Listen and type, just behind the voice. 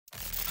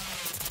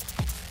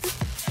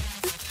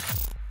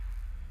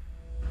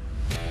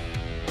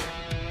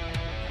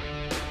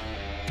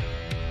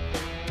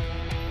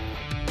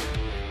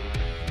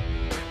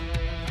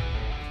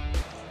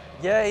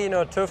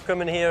Yeah, tough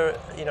coming here,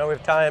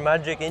 with Ty and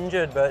Magic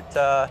injured, but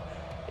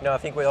I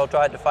think we all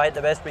tried to fight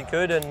the best we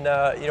could, and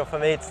for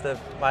me it's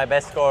my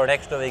best score in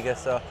Extraliga,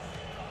 so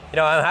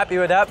I'm happy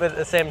with that, but at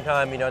the same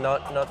time,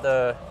 not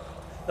the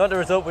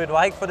result we'd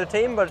like for the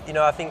team, but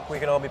I think we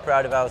can all be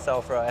proud of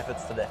ourselves for our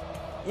efforts today.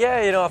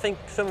 Yeah, I think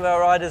some of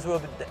our riders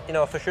will,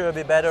 for sure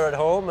be better at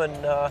home, and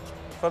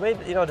for me,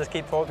 just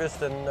keep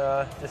focused and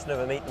just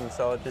another meeting,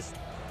 so just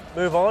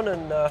move on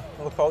and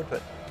look forward to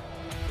it.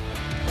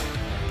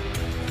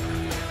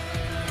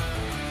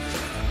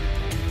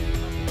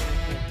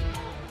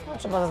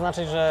 Trzeba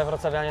zaznaczyć, że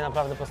wrocławianie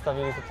naprawdę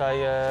postawili tutaj,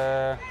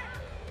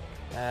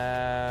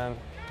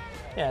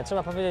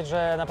 trzeba powiedzieć,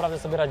 że naprawdę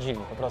sobie radzili,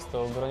 po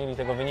prostu bronili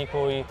tego wyniku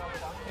i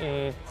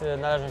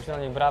należą się do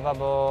nich brawa,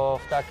 bo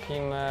w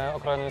takim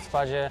okrojonym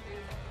składzie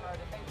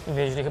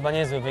wieźli chyba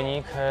niezły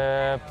wynik,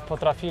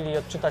 potrafili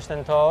odczytać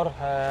ten tor,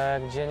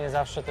 gdzie nie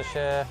zawsze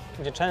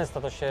gdzie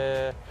często to się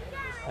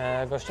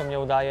gościom nie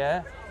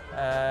udaje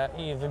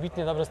i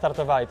wybitnie dobrze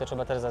startowali, to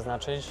trzeba też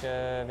zaznaczyć,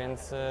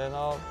 więc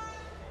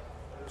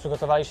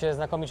przygotowali się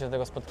znakomicie do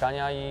tego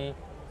spotkania i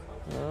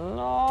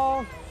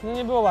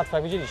nie było łatwo,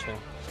 jak widzieliśmy.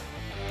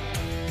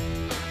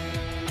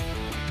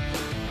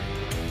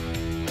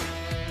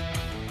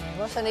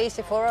 It wasn't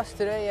easy for us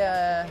today.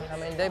 I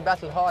mean, they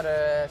battled hard,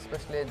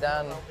 especially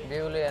Dan,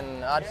 Bewley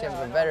and Artem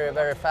were very,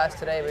 very fast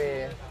today.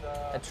 We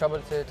had trouble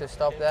to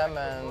stop them,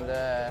 and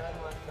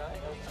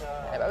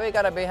but we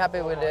gotta be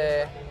happy with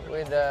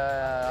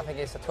I think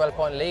it's a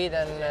 12-point lead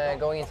and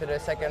going into the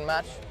second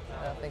match.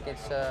 I think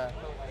it's a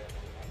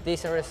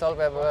decent result.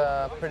 We have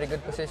a pretty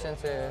good position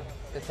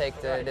to take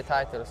the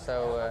title.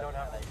 So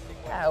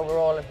yeah,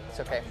 overall it's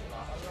okay.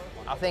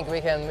 I think we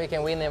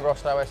can win in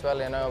Wrocław as well.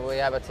 We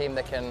have a team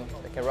that can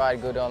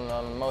ride good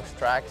on most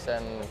tracks,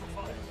 and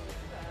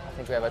I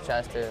think we have a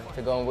chance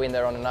to go and win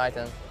there on the night,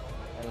 and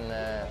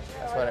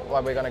that's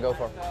what we're going to go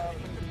for.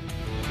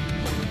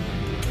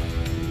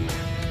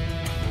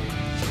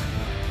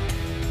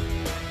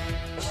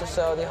 Myślę,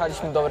 że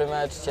odjechaliśmy dobry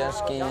mecz,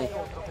 ciężki.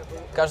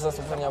 Każdy z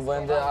nas popełniał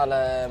błędy,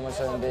 ale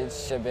możemy być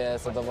z siebie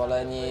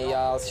zadowoleni.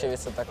 Ja z siebie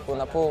jestem tak pół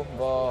na pół,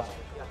 bo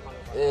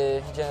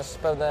widziałem, że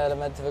pewne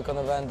elementy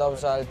wykonywałem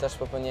dobrze, ale też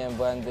popełniłem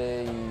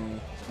błędy i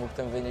mógł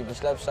ten wynik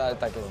być lepszy, ale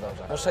tak jest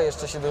dobrze. Muszę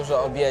jeszcze się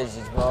dużo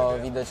objeździć, bo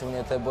widać u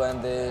mnie te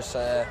błędy,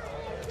 że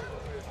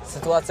w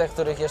sytuacjach, w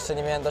których jeszcze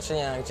nie miałem do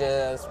czynienia,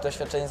 gdzie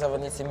doświadczeni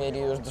zawodnicy mieli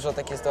już dużo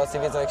takich sytuacji,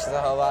 wiedzą jak się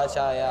zachować,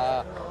 a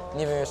ja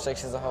nie wiem jeszcze jak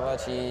się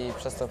zachować i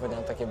przez to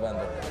popełniam takie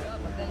błędy.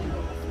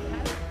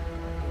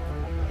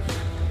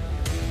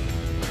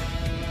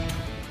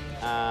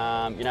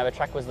 The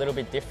track was a little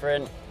bit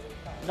different.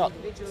 Not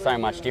so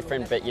much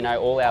different, but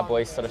all our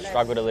boys sort of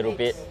struggled a little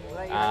bit.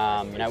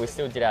 We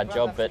still did our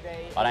job, but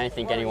I don't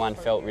think anyone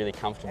felt really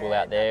comfortable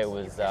out there. It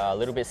was a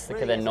little bit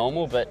slicker than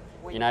normal, but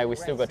we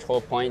still got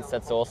 12 points.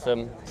 That's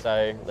awesome.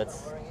 So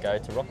let's go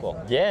to Rockwell.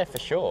 Yeah, for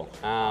sure.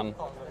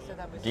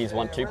 Do you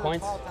want 2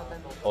 points,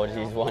 or do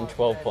you want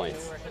 12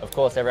 points? Of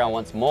course, everyone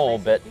wants more,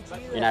 but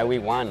we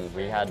won.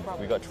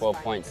 We got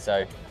 12 points.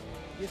 So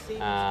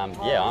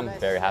yeah, I'm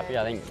very happy.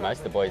 I think most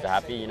of the boys are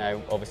happy.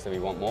 Obviously we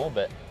want more,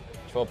 but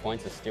 12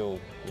 points is still,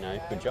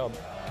 good job.